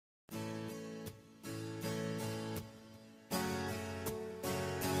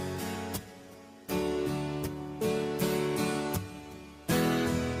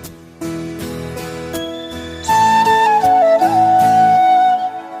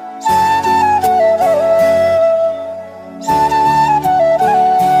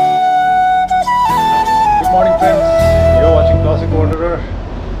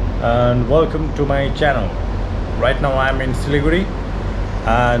welcome to my channel. Right now I am in Siliguri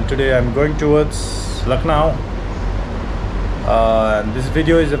and today I am going towards Lucknow. And this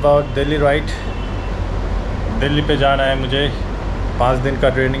video is about Delhi ride. Delhi पे जाना है मुझे, 5 दिन का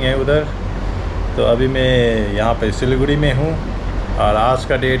training है उधर। तो अभी मैं यहाँ पे सिलीगुड़ी में हूँ और आज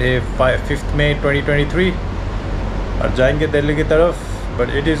का डेट है 5 मई 2023 और जाएंगे दिल्ली की तरफ।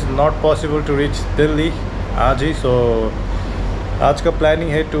 But it is not possible to reach Delhi आज ही। सो आज का प्लानिंग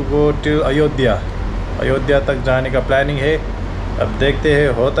है टू गो टू अयोध्या तक जाने का प्लानिंग है। अब देखते हैं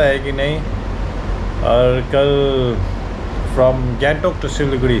होता है कि नहीं। और कल from Gangtok to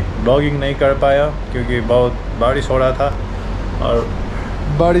Siliguri blogging नहीं कर पाया क्योंकि बहुत बारिश हो रहा था और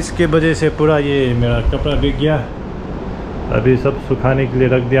बारिश के वजह से पूरा ये मेरा कपड़ा भीग गया। अभी सब सुखाने के लिए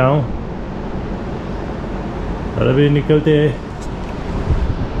रख दिया हूँ और अभी निकलते हैं।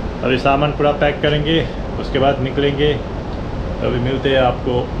 अभी सामान पूरा पैक करेंगे, उसके बाद निकलेंगे। अभी मिलते हैं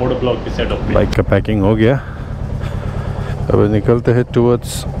आपको मोटो ब्लॉग की सेटअप में। बाइक का पैकिंग हो गया, अभी निकलते हैं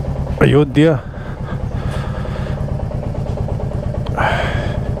towards Ayodhya.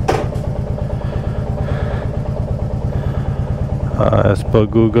 As per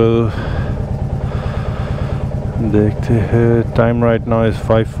Google देखते हैं, time right now is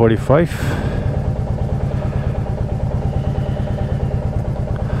 5:45।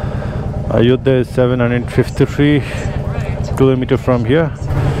 Ayodhya is 753 kilometer from here.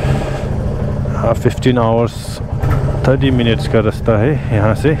 15 hours 30 minutes का रास्ता है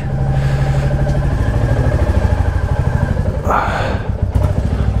यहाँ से।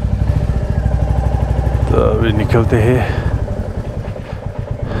 तो अभी निकलते हैं।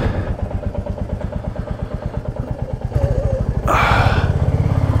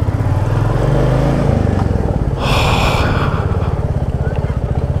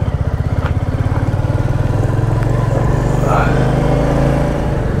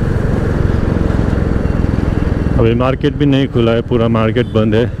 अभी मार्केट भी नहीं खुला है, पूरा मार्केट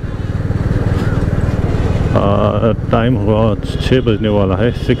बंद है। टाइम हुआ 6 बजने वाला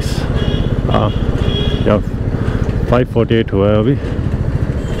है, 6 या 5:48 हुआ है अभी।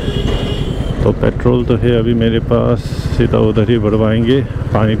 तो पेट्रोल तो है अभी मेरे पास, सीधा उधर ही भरवाएंगे,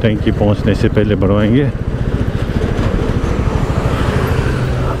 पानी टंकी पहुंचने से पहले भरवाएंगे।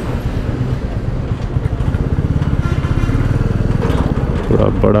 पूरा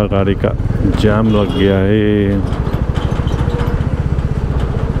बड़ा गाड़ी का जाम लग गया है।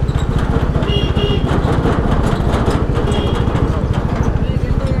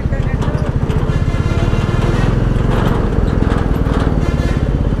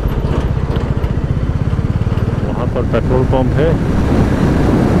 वहाँ पर पेट्रोल पंप है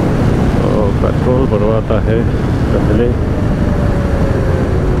तो पेट्रोल भरवाता है पहले।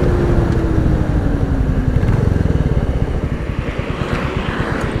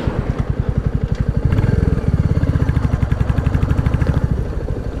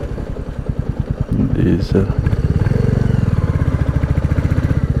 डीजल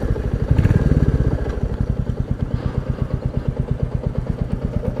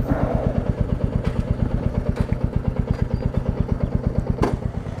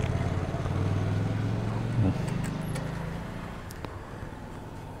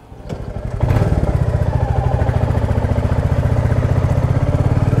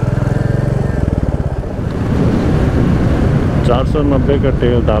 $490 का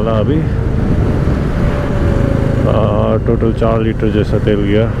तेल डाला अभी। टोटल 4 लीटर जैसा तेल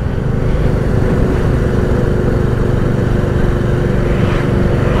गया।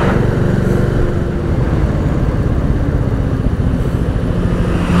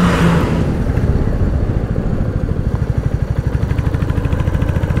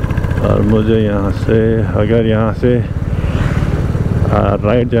 और मुझे यहाँ से, अगर यहाँ से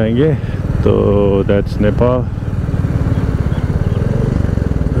राइट जाएंगे तो दैट्स नेपाल,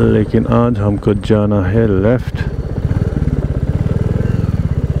 लेकिन आज हमको जाना है लेफ्ट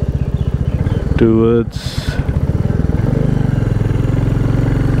टूवर्ड्स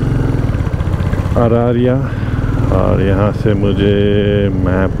अरारिया। और यहाँ से मुझे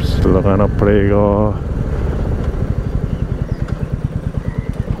मैप्स लगाना पड़ेगा।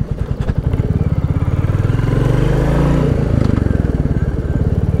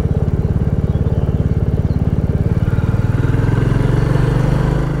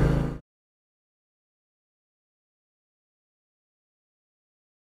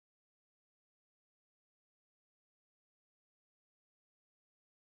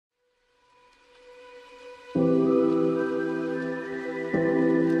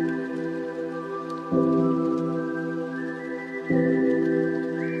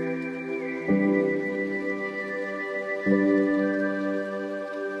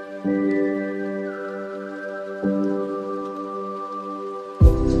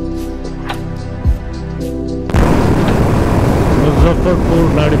 मुजफ्फरपुर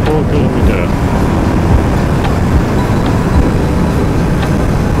 94 किलोमीटर।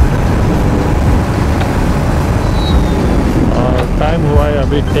 और टाइम हुआ है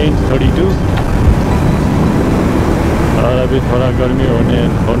अभी 10:32 और अभी थोड़ा गर्मी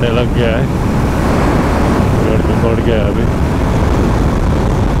होने लग गया है, गर्मी बढ़ गया अभी।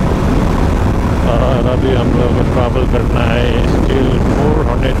 और अभी हम लोग को ट्रैवल करना है स्टिल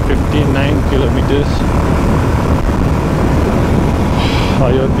 459 किलोमीटर्स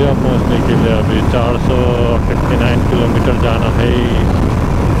अयोध्या पहुंचने के लिए। अभी 459 किलोमीटर जाना है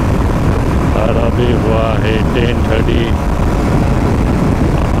और अभी हुआ है 10:30।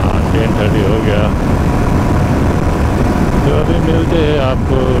 10:30 हो गया। तो अभी मिलते हैं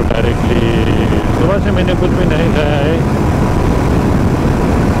आपको डायरेक्टली। सुबह से मैंने कुछ भी नहीं खाया है,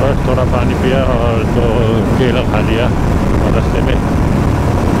 बस थोड़ा पानी पिया और तो केला खा लिया रास्ते में।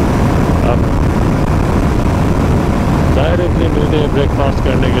 अब डायरेक्टली मिलते हैं ब्रेकफास्ट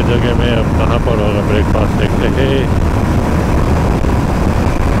करने की जगह में। अब कहाँ पर होगा ब्रेकफास्ट देखते हैं।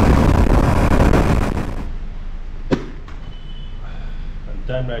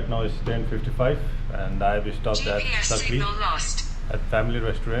 Time right now is 10:55 and I have stopped at Siliguri at family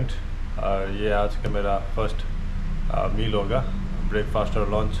restaurant। और ये आज का मेरा फर्स्ट मील होगा, ब्रेकफास्ट और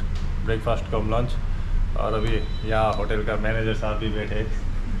लंच, ब्रेकफास्ट कम लंच। और अभी यहाँ होटल का मैनेजर साहब भी बैठे।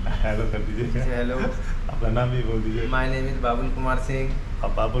 हेलो कर दीजिए। हेलो, अपना नाम भी बोल दीजिए। My name is Babul Kumar Singh. अब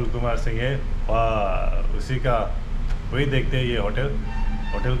बाबुल कुमार सिंह है, वाह, उसी का वही देखते हैं। ये होटल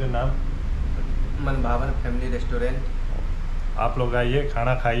का नाम मन भावन फैमिली रेस्टोरेंट। आप लोग आइए,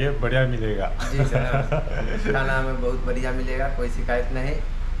 खाना खाइए, बढ़िया मिलेगा। जी सर, खाना हमें बहुत बढ़िया मिलेगा, कोई शिकायत नहीं।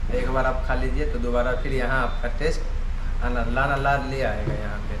 एक बार आप खा लीजिए तो दोबारा फिर यहाँ आपका टेस्ट ला ले आएगा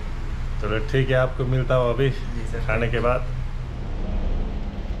यहाँ पे। चलो ठीक है, आपको मिलता हूँ अभी खाने के बाद।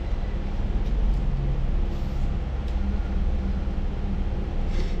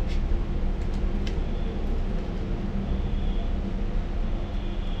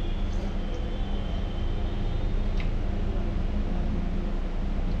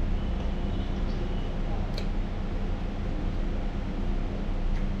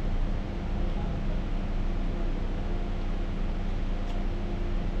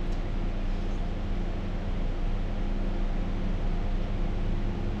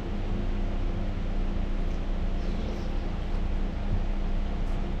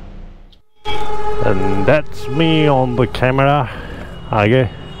 And that's me on the camera. आगे।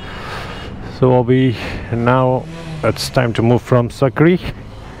 So अभी now it's time to move from Siliguri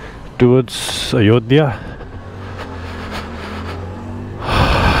towards Ayodhya।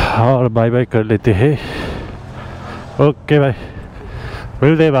 और बाय बाय कर लेते हैं। ओके बाय,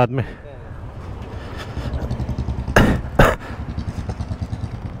 मिलते हैं बाद में।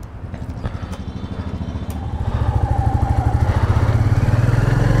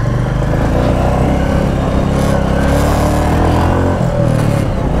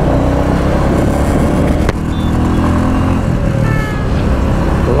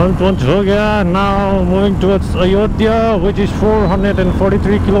 Lunch हो गया। Now moving towards Ayodhya, which is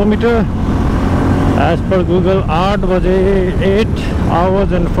 443 kilometer. As per Google 8 बजे 8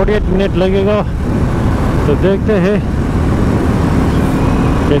 hours and 48 minutes लगेगा। तो देखते हैं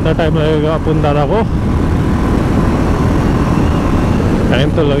कितना टाइम लगेगा अपन दादा को। टाइम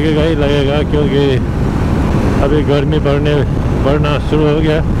तो लगेगा ही लगेगा, क्योंकि अभी गर्मी बढ़ना शुरू हो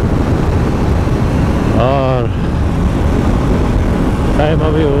गया। और टाइम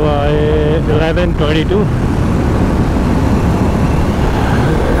अभी हुआ है 11:22।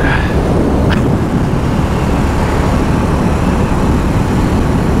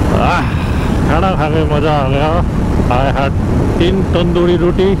 खाना खा के मज़ा आ गया। I had 3 tandoori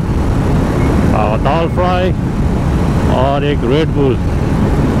roti, dal fry और एक रेड बुल,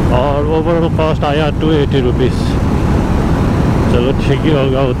 और ओवरऑल कॉस्ट आया 280 रुपीज़। चलो ठीक ही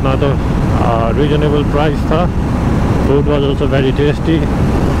होगा, उतना तो रीजनेबल प्राइस था। Food was also very tasty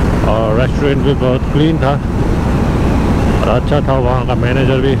और रेस्टोरेंट भी बहुत क्लीन था और अच्छा था। वहाँ का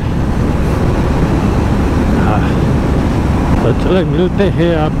मैनेजर भी। तो चलो मिलते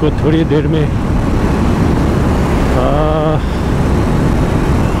हैं आपको थोड़ी देर में।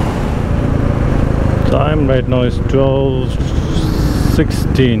 Time right now is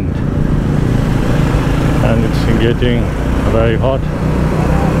 12:16 and it's getting very hot.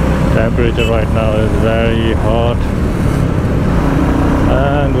 Temperature right now is very hot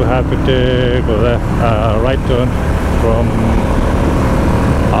and we have to take a right turn from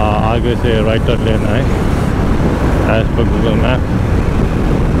आगे से right turn लेना है as per Google Map।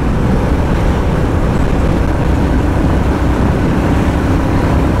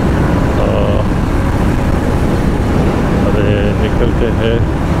 तो अरे निकल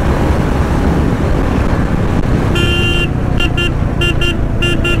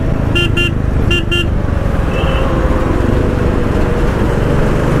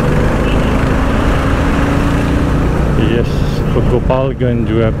Gopalganj.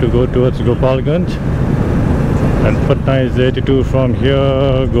 We have to go towards Gopalganj, and Patna is 82 from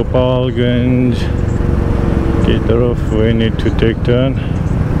here. Gopalganj की तरफ we need to take turn.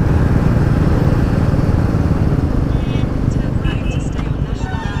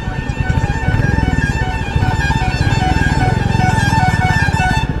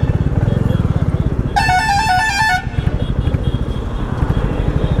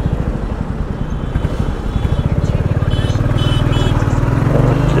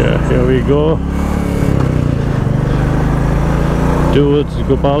 Here we go towards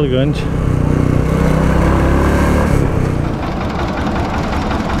Gopalganj.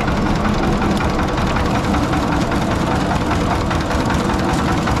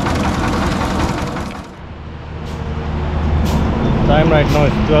 Time right now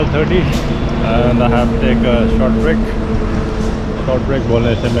is 12:30 and I have to take a short break. Short break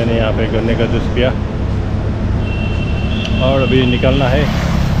बोलने से मैंने यहाँ पे गन्ने का juice पिया और अभी निकलना है.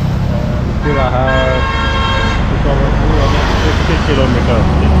 Still I have to cover 250 kilometre,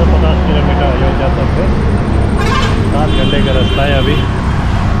 150 kilometre Ayodhya तक है. 7 घंटे का रास्ता है अभी,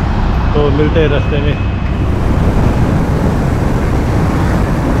 तो मिलते हैं रास्ते में.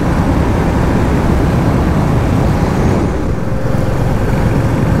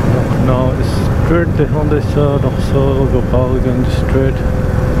 Now straight on the side of Gopalganj straight.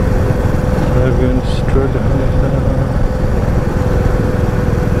 Gopalganj straight on the side.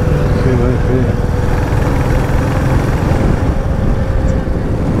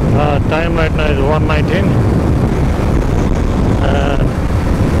 Time right now is 1:19 and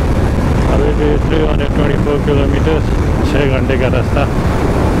अभी भी 324 किलोमीटर, 6 घंटे का रास्ता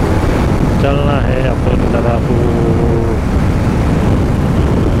चलना है अपन तरफ.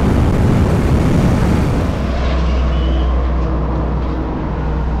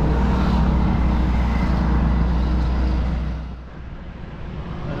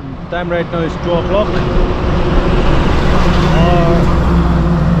 Time right now is 2 o'clock और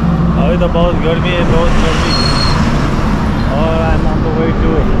अभी तो बहुत गर्मी है, बहुत गर्मी. और I am on the way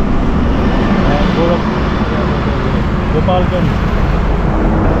to Gopalganj.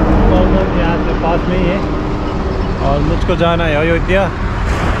 Gopalganj यहाँ से पास में ही है और मुझको जाना है अयोध्या.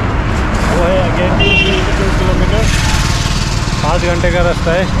 वो है अगेन 2 किलोमीटर, 5 घंटे का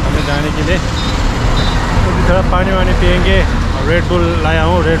रास्ता है हमें जाने के लिए. तो थोड़ा पानी वानी पियेंगे, रेड बुल लाया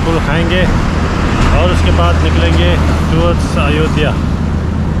हूँ, रेड बुल खाएंगे और उसके बाद निकलेंगे टूवर्ड्स अयोध्या.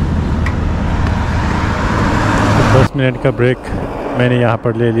 10 मिनट का ब्रेक मैंने यहाँ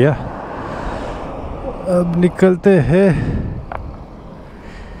पर ले लिया. अब निकलते हैं.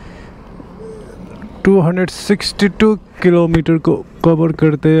 262 किलोमीटर को कवर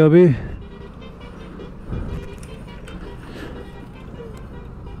करते हैं अभी.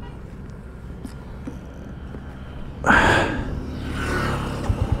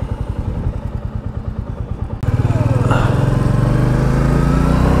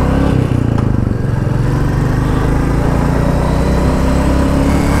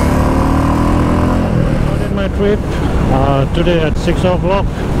 Today at 6 o'clock,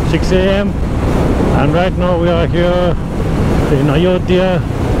 6 a.m. and right now we are here in Ayodhya,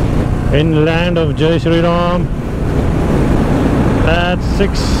 in land of Jai Shri Ram at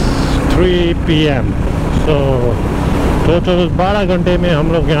 6:03 p.m. So total 12 घंटे में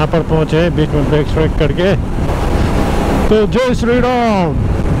हम लोग यहाँ पर पहुँचे, बीच में ब्रेक करके. तो जय श्री राम,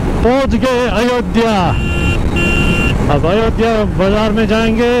 पहुँच गए अयोध्या. अब अयोध्या बाजार में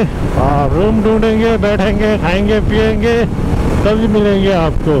जाएंगे और रूम ढूंढेंगे, बैठेंगे, खाएंगे, पिएंगे, तभी मिलेंगे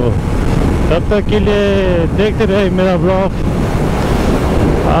आपको. तब तक के लिए देखते रहे मेरा ब्लॉग.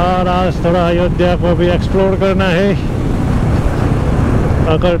 और आज थोड़ा अयोध्या को भी एक्सप्लोर करना है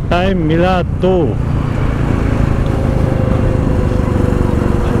अगर टाइम मिला तो.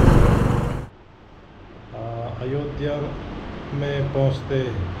 अयोध्या में पहुँचते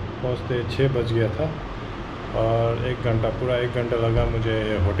 6 बज गया था और पूरा एक घंटा लगा मुझे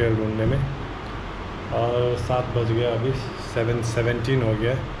होटल ढूंढने में. और 7 बज गया, अभी 7:17 हो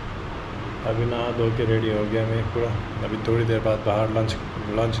गया. अभी नहा धो के रेडी हो गया मैं पूरा. अभी थोड़ी देर बाद बाहर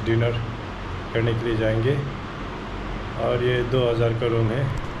लंच डिनर करने के लिए जाएंगे. और ये 2000 का रूम है,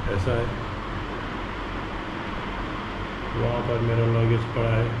 ऐसा है. वहाँ पर मेरा लगेज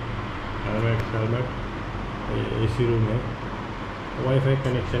पड़ा है, हेलमेट. ये एसी रूम है, वाईफाई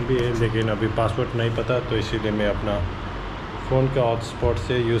कनेक्शन भी है, लेकिन अभी पासवर्ड नहीं पता, तो इसीलिए मैं अपना फ़ोन का हॉटस्पॉट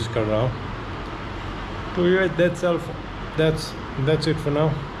से यूज़ कर रहा हूँ. तो ये दैट्स इट फॉर नाउ.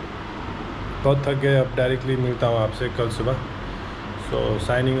 बहुत थक गए, अब डायरेक्टली मिलता हूँ आपसे कल सुबह. सो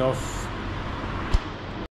साइनिंग ऑफ.